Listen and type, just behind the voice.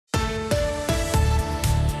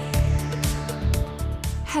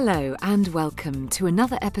Hello and welcome to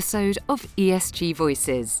another episode of ESG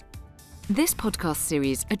Voices. This podcast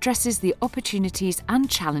series addresses the opportunities and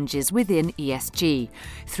challenges within ESG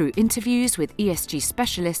through interviews with ESG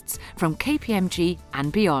specialists from KPMG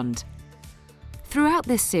and beyond. Throughout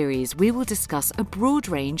this series, we will discuss a broad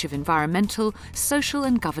range of environmental, social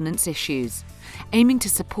and governance issues, aiming to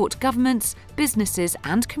support governments, businesses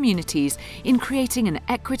and communities in creating an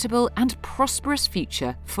equitable and prosperous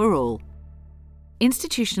future for all.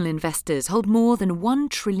 Institutional investors hold more than $1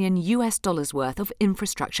 trillion worth of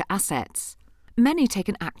infrastructure assets. Many take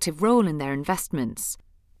an active role in their investments.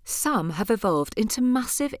 Some have evolved into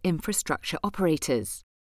massive infrastructure operators,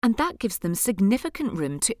 and that gives them significant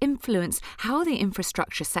room to influence how the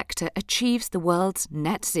infrastructure sector achieves the world's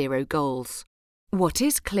net zero goals. What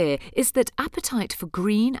is clear is that appetite for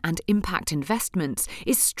green and impact investments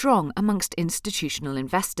is strong amongst institutional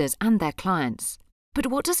investors and their clients. But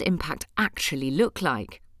what does impact actually look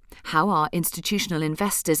like? How are institutional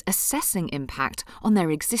investors assessing impact on their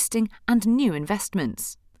existing and new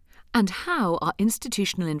investments? And how are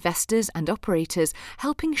institutional investors and operators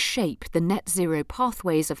helping shape the net zero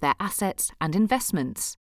pathways of their assets and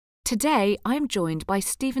investments? Today, I am joined by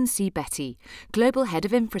Stephen C. Betty, Global Head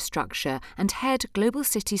of Infrastructure and Head Global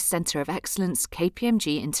Cities Centre of Excellence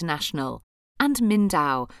KPMG International, and Min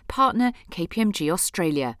Dao, Partner KPMG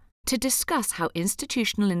Australia, to discuss how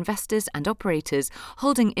institutional investors and operators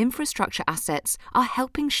holding infrastructure assets are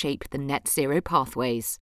helping shape the net zero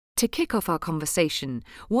pathways. To kick off our conversation,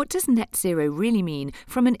 what does net zero really mean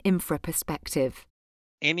from an infra perspective?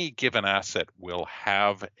 Any given asset will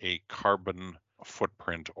have a carbon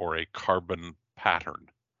footprint or a carbon pattern,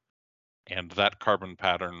 and that carbon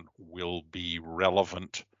pattern will be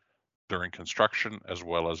relevant during construction as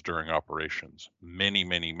well as during operations.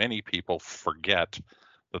 Many people forget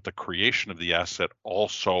that the creation of the asset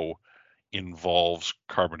also involves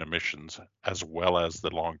carbon emissions as well as the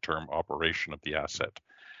long-term operation of the asset.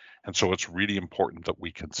 And so it's really important that we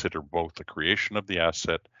consider both the creation of the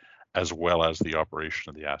asset as well as the operation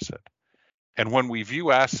of the asset. And when we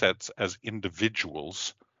view assets as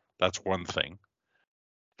individuals, that's one thing,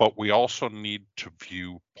 but we also need to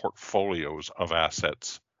view portfolios of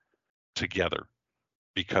assets together,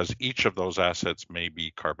 because each of those assets may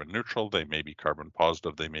be carbon neutral, they may be carbon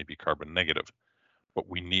positive, they may be carbon negative, but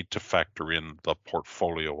we need to factor in the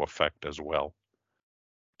portfolio effect as well.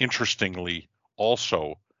 Interestingly,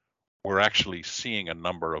 also, we're actually seeing a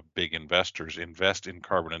number of big investors invest in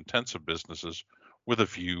carbon intensive businesses with a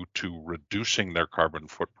view to reducing their carbon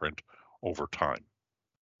footprint over time.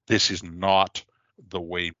 This is not the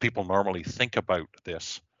way people normally think about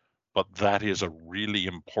this, but that is a really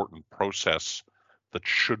important process that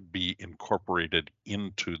should be incorporated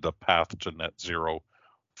into the path to net zero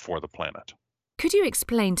for the planet. Could you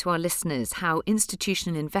explain to our listeners how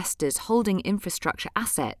institutional investors holding infrastructure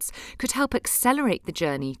assets could help accelerate the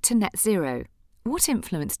journey to net zero? What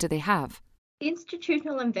influence do they have?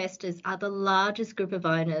 Institutional investors are the largest group of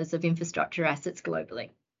owners of infrastructure assets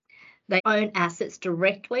globally. They own assets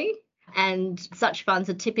directly, and such funds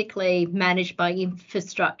are typically managed by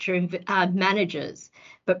infrastructure managers.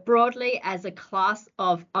 But broadly, as a class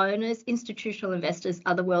of owners, institutional investors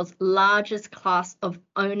are the world's largest class of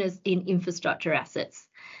owners in infrastructure assets.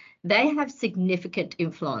 They have significant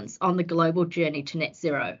influence on the global journey to net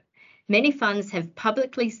zero. Many funds have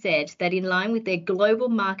publicly said that in line with their global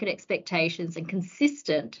market expectations and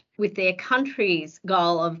consistent with their country's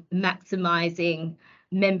goal of maximising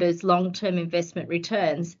members' long-term investment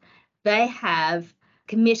returns, they have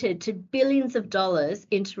committed to billions of dollars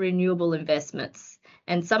into renewable investments.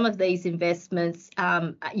 And some of these investments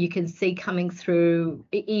you can see coming through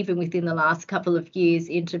even within the last couple of years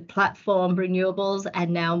into platform renewables,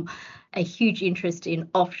 and now a huge interest in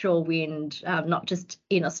offshore wind, not just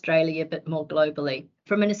in Australia, but more globally.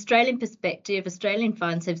 From an Australian perspective, Australian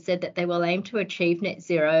funds have said that they will aim to achieve net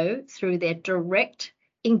zero through their direct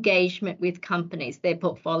engagement with companies, their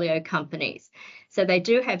portfolio companies. So they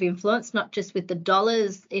do have influence, not just with the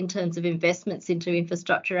dollars in terms of investments into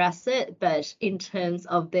infrastructure asset, but in terms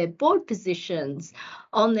of their board positions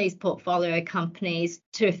on these portfolio companies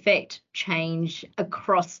to effect change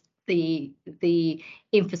across the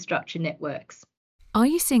infrastructure networks. Are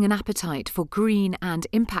you seeing an appetite for green and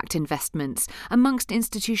impact investments amongst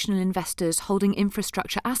institutional investors holding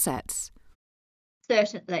infrastructure assets?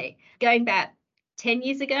 Certainly. Going back 10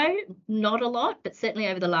 years ago, not a lot, but certainly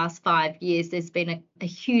over the last 5 years, there's been a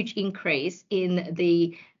huge increase in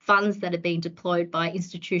the funds that are being deployed by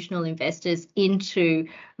institutional investors into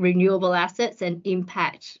renewable assets and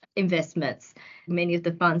impact investments. Many of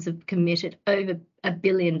the funds have committed over $1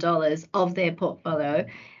 billion of their portfolio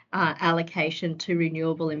allocation to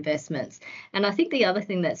renewable investments. And I think the other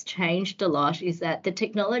thing that's changed a lot is that the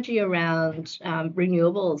technology around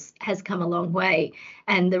renewables has come a long way,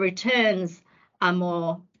 and the returns are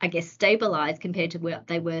more, I guess, stabilised compared to what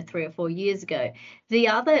they were 3 or 4 years ago. The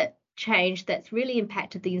other change that's really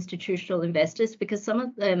impacted the institutional investors, because some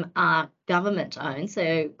of them are government owned,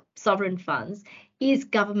 so sovereign funds, is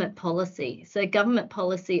government policy. So government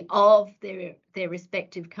policy of their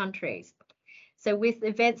respective countries. So with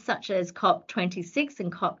events such as COP26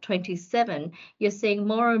 and COP27, you're seeing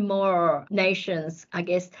more and more nations, I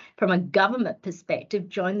guess, from a government perspective,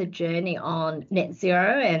 join the journey on net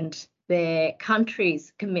zero and their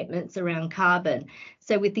countries' commitments around carbon.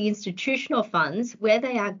 So with the institutional funds, where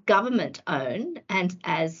they are government owned and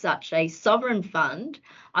as such a sovereign fund,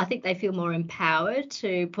 I think they feel more empowered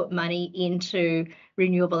to put money into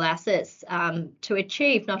renewable assets to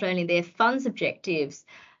achieve not only their funds objectives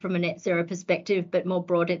from a net zero perspective, but more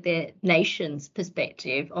broadly their nation's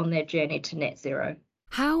perspective on their journey to net zero.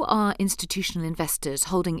 How are institutional investors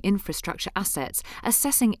holding infrastructure assets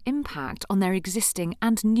assessing impact on their existing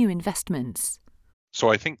and new investments? So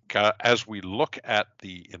I think as we look at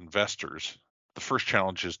the investors, the first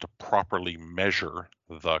challenge is to properly measure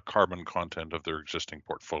the carbon content of their existing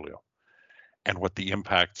portfolio and what the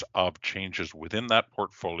impacts of changes within that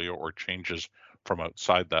portfolio or changes from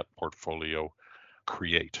outside that portfolio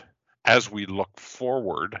create. As we look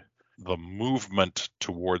forward, the movement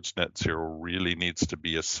towards net zero really needs to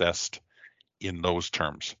be assessed in those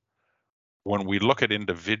terms. When we look at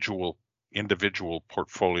individual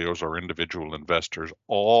portfolios or individual investors,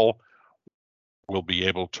 all will be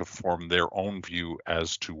able to form their own view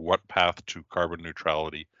as to what path to carbon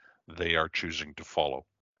neutrality they are choosing to follow.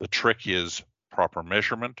 The trick is proper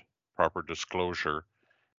measurement, proper disclosure,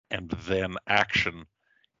 and then action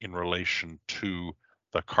in relation to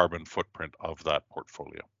the carbon footprint of that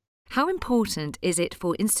portfolio. How important is it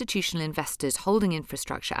for institutional investors holding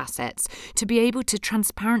infrastructure assets to be able to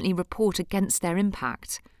transparently report against their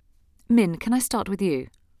impact? Min, can I start with you?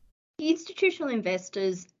 Institutional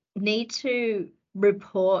investors need to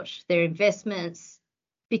report their investments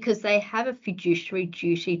because they have a fiduciary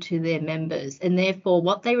duty to their members, and therefore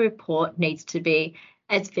what they report needs to be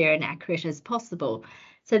as fair and accurate as possible.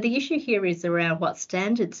 So the issue here is around what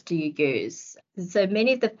standards do you use? So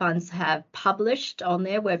many of the funds have published on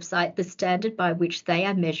their website the standard by which they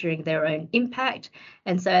are measuring their own impact.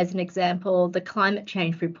 And so as an example, the climate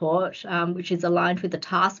change report, which is aligned with the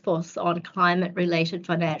Task Force on Climate-Related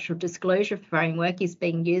Financial Disclosure framework, is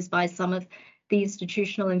being used by some of the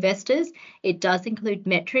institutional investors. It does include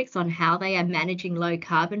metrics on how they are managing low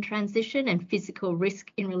carbon transition and physical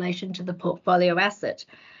risk in relation to the portfolio asset.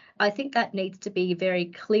 I think that needs to be very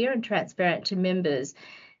clear and transparent to members,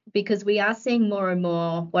 because we are seeing more and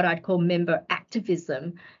more what I'd call member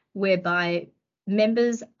activism, whereby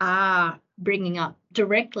members are bringing up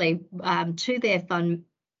directly to their fund,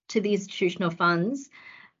 to the institutional funds,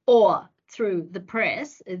 or through the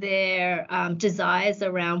press, their desires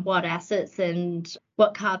around what assets and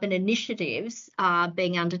what carbon initiatives are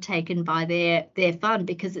being undertaken by their fund,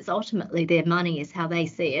 because it's ultimately their money is how they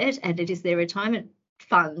see it, and it is their retirement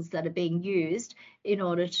funds that are being used in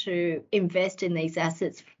order to invest in these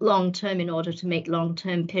assets long term in order to meet long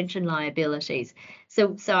term pension liabilities.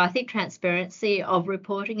 So I think transparency of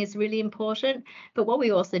reporting is really important, but what we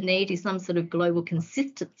also need is some sort of global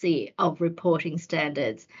consistency of reporting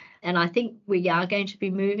standards. And I think we are going to be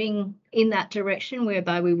moving in that direction,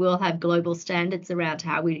 whereby we will have global standards around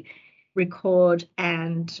how we record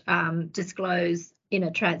and disclose in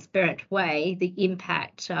a transparent way the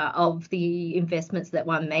impact of the investments that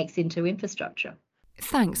one makes into infrastructure.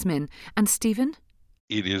 Thanks, Min. And Stephen?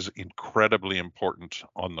 It is incredibly important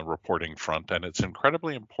on the reporting front, and it's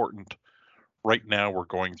incredibly important right now. We're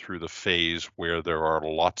going through the phase where there are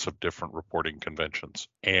lots of different reporting conventions,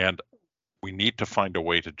 and we need to find a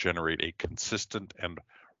way to generate a consistent and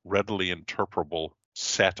readily interpretable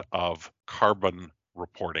set of carbon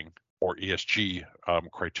reporting or ESG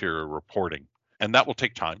criteria reporting. And that will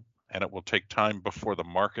take time, and it will take time before the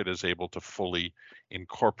market is able to fully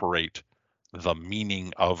incorporate the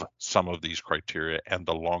meaning of some of these criteria and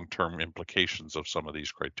the long-term implications of some of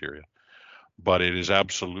these criteria. But it is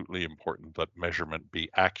absolutely important that measurement be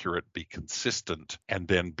accurate, be consistent, and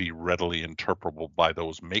then be readily interpretable by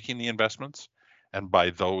those making the investments and by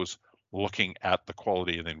those looking at the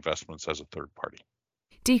quality of the investments as a third party.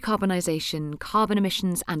 Decarbonisation, carbon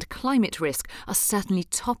emissions and climate risk are certainly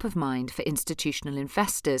top of mind for institutional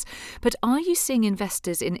investors. But are you seeing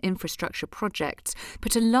investors in infrastructure projects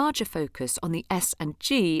put a larger focus on the S and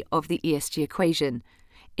G of the ESG equation?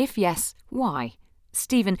 If yes, why?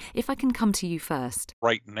 Stephen, if I can come to you first.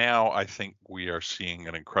 Right now, I think we are seeing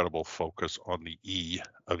an incredible focus on the E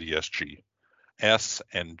of ESG. S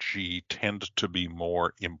and G tend to be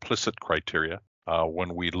more implicit criteria.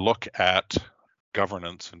 When we look at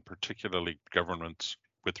governance, and particularly governance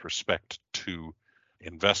with respect to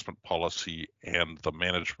investment policy and the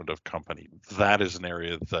management of company, that is an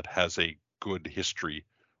area that has a good history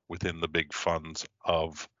within the big funds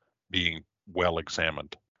of being well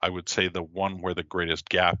examined. I would say the one where the greatest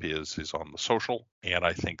gap is on the social, and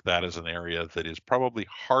I think that is an area that is probably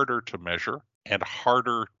harder to measure and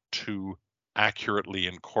harder to accurately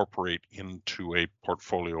incorporate into a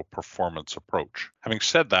portfolio performance approach. Having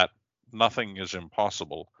said that, nothing is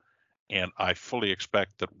impossible, and I fully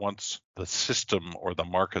expect that once the system or the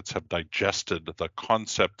markets have digested the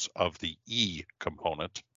concepts of the E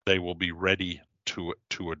component, they will be ready to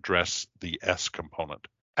address the S component.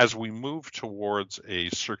 As we move towards a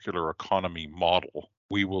circular economy model,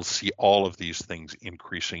 we will see all of these things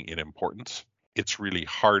increasing in importance. It's really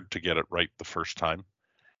hard to get it right the first time,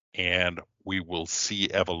 and we will see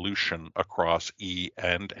evolution across E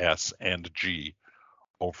and S and G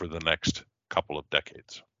over the next couple of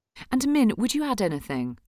decades. And Min, would you add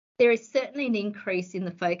anything? There is certainly an increase in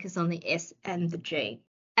the focus on the S and the G.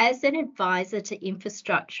 As an advisor to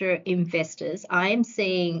infrastructure investors, I am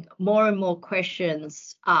seeing more and more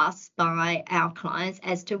questions asked by our clients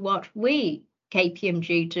as to what we,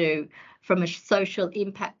 KPMG, do from a social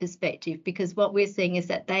impact perspective, because what we're seeing is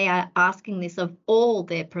that they are asking this of all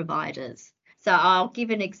their providers. So I'll give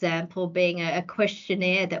an example, being a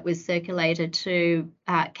questionnaire that was circulated to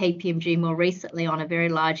KPMG more recently on a very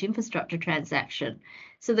large infrastructure transaction.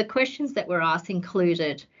 So the questions that were asked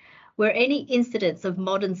included, were any incidents of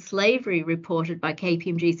modern slavery reported by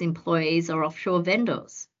KPMG's employees or offshore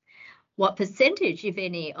vendors? What percentage, if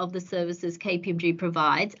any, of the services KPMG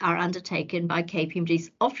provides are undertaken by KPMG's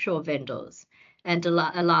offshore vendors? And a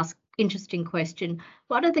last interesting question,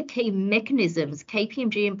 what are the key mechanisms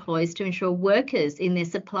KPMG employs to ensure workers in their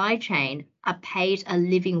supply chain are paid a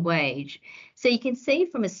living wage? So you can see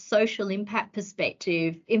from a social impact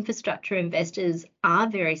perspective, infrastructure investors are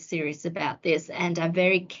very serious about this and are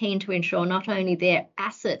very keen to ensure not only their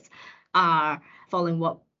assets are following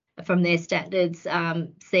what from their standards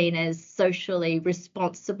seen as socially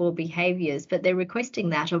responsible behaviours, but they're requesting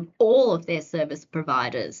that of all of their service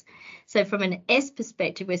providers. So from an S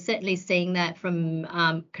perspective, we're certainly seeing that from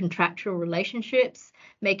contractual relationships,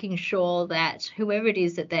 making sure that whoever it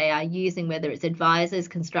is that they are using, whether it's advisors,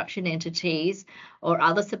 construction entities, or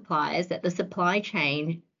other suppliers, that the supply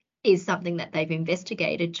chain is something that they've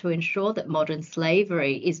investigated to ensure that modern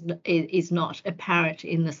slavery is not apparent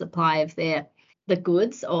in the supply of the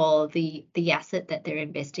goods or the asset that they're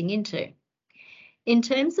investing into. In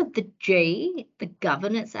terms of the G, the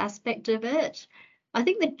governance aspect of it, I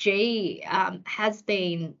think the G has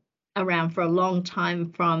been around for a long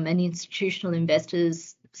time from an institutional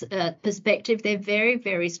investor's perspective. They're very,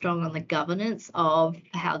 very strong on the governance of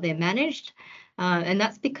how they're managed. And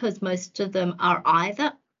that's because most of them are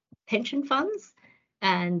either pension funds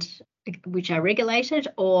and which are regulated,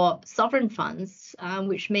 or sovereign funds,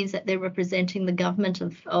 which means that they're representing the government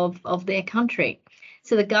of their country.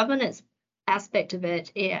 So the governance aspect of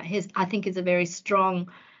it, I think, is a very strong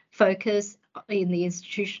focus in the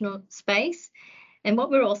institutional space. And what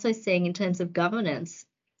we're also seeing in terms of governance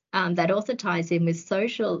that also ties in with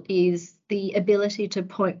social is the ability to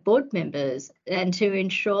appoint board members and to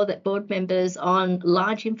ensure that board members on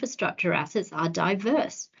large infrastructure assets are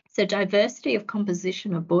diverse. So diversity of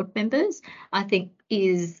composition of board members, I think,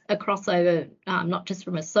 is a crossover, not just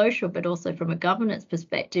from a social, but also from a governance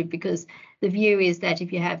perspective, because the view is that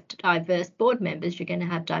if you have diverse board members, you're going to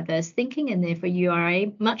have diverse thinking, and therefore you are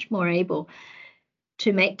much more able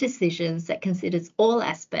to make decisions that considers all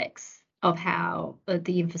aspects of how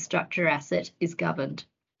the infrastructure asset is governed.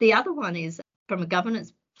 The other one is, from a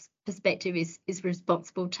governance perspective, is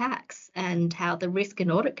responsible tax and how the Risk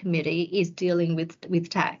and Audit Committee is dealing with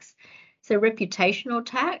tax. So reputational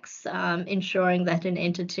tax, ensuring that an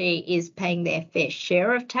entity is paying their fair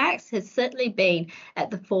share of tax, has certainly been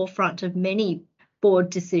at the forefront of many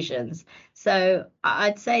board decisions. So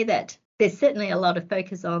I'd say that there's certainly a lot of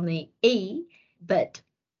focus on the E, but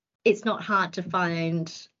it's not hard to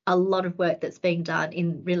find a lot of work that's being done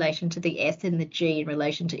in relation to the S and the G in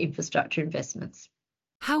relation to infrastructure investments.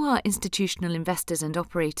 How are institutional investors and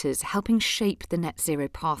operators helping shape the net zero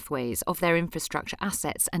pathways of their infrastructure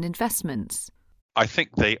assets and investments? I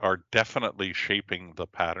think they are definitely shaping the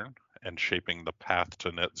pattern and shaping the path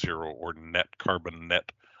to net zero, or net carbon,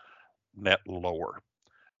 net lower.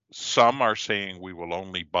 Some are saying we will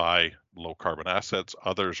only buy low carbon assets.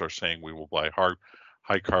 Others are saying we will buy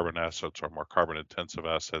high carbon assets or more carbon intensive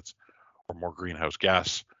assets or more greenhouse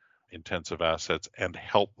gas intensive assets and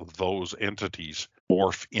help those entities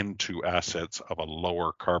morph into assets of a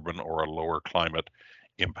lower carbon or a lower climate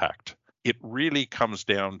impact. It really comes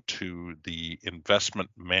down to the investment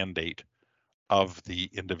mandate of the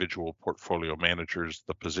individual portfolio managers,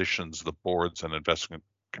 the positions the boards and investment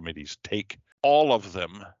committees take. All of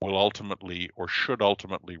them will ultimately or should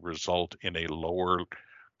ultimately result in a lower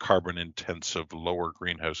carbon intensive, lower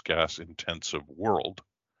greenhouse gas intensive world.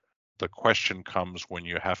 The question comes when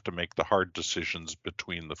you have to make the hard decisions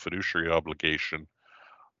between the fiduciary obligation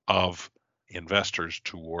of investors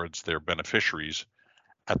towards their beneficiaries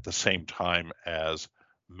at the same time as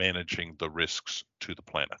managing the risks to the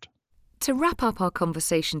planet. To wrap up our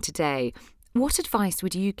conversation today, what advice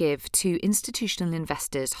would you give to institutional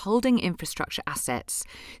investors holding infrastructure assets,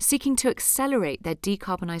 seeking to accelerate their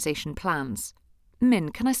decarbonisation plans? Min,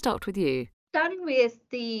 can I start with you? Starting with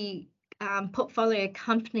the portfolio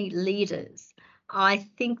company leaders, I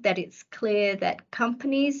think that it's clear that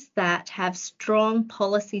companies that have strong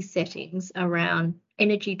policy settings around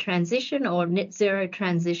energy transition or net zero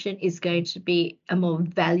transition is going to be a more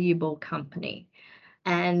valuable company.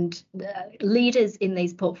 And the leaders in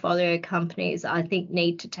these portfolio companies, I think,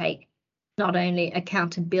 need to take not only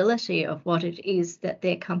accountability of what it is that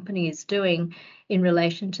their company is doing in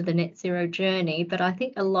relation to the net zero journey, but I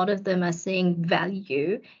think a lot of them are seeing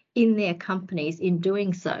value in their companies in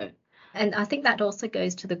doing so. And I think that also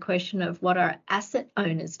goes to the question of what are asset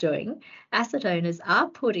owners doing. Asset owners are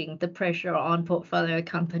putting the pressure on portfolio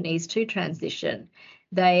companies to transition.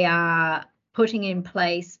 They are putting in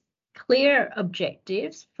place clear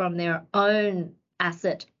objectives from their own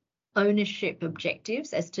asset ownership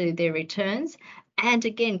objectives as to their returns. And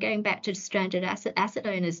again, going back to stranded asset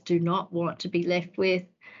owners do not want to be left with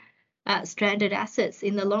stranded assets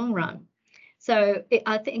in the long run. So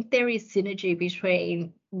I think there is synergy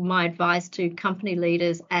between my advice to company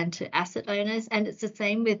leaders and to asset owners, and it's the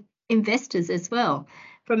same with investors as well.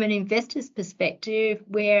 From an investor's perspective,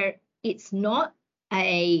 where it's not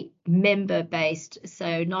a member-based,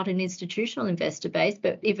 so not an institutional investor-based,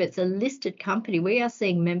 but if it's a listed company, we are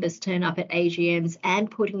seeing members turn up at AGMs and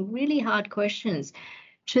putting really hard questions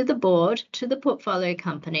to the board, to the portfolio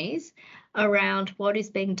companies around what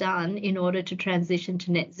is being done in order to transition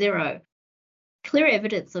to net zero. Clear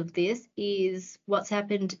evidence of this is what's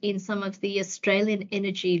happened in some of the Australian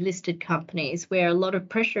energy listed companies, where a lot of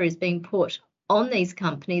pressure is being put on these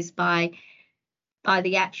companies by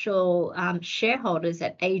the actual shareholders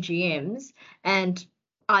at AGMs, and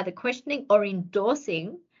either questioning or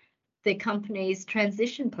endorsing the company's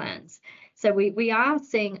transition plans. So we are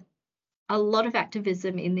seeing a lot of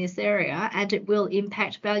activism in this area, and it will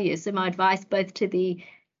impact value. So my advice both to the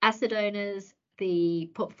asset owners, the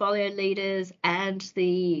portfolio leaders and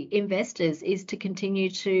the investors is to continue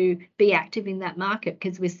to be active in that market,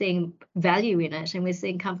 because we're seeing value in it, and we're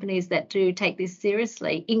seeing companies that do take this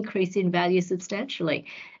seriously increase in value substantially,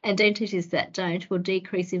 and entities that don't will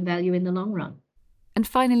decrease in value in the long run. And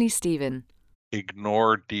finally, Stephen.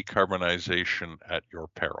 Ignore decarbonisation at your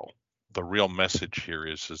peril. The real message here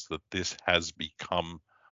is that this has become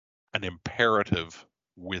an imperative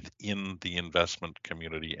within the investment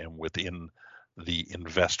community and within the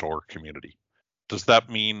investor community. Does that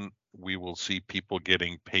mean we will see people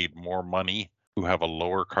getting paid more money who have a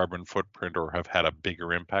lower carbon footprint or have had a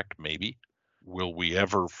bigger impact? Maybe. Will we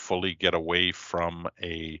ever fully get away from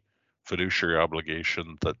a fiduciary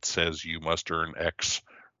obligation that says you must earn X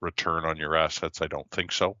return on your assets? I don't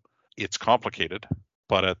think so. It's complicated,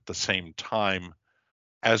 but at the same time,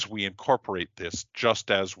 as we incorporate this,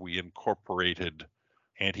 just as we incorporated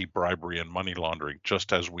anti-bribery and money laundering,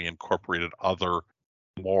 just as we incorporated other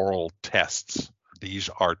moral tests, these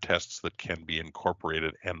are tests that can be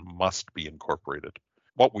incorporated and must be incorporated.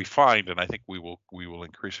 What we find, and I think we will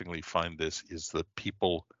increasingly find this, is that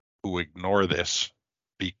people who ignore this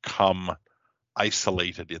become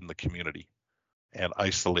isolated in the community and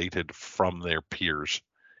isolated from their peers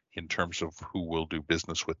in terms of who will do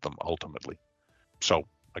business with them ultimately. So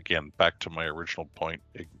again, back to my original point,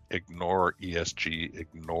 ignore ESG,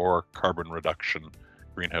 ignore carbon reduction,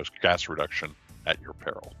 greenhouse gas reduction at your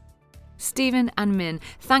peril. Stephen and Min,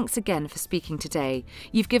 thanks again for speaking today.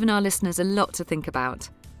 You've given our listeners a lot to think about.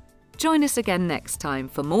 Join us again next time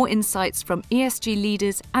for more insights from ESG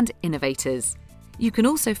leaders and innovators. You can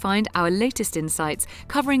also find our latest insights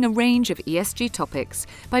covering a range of ESG topics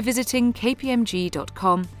by visiting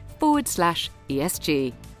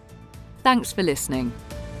kpmg.com/ESG. Thanks for listening.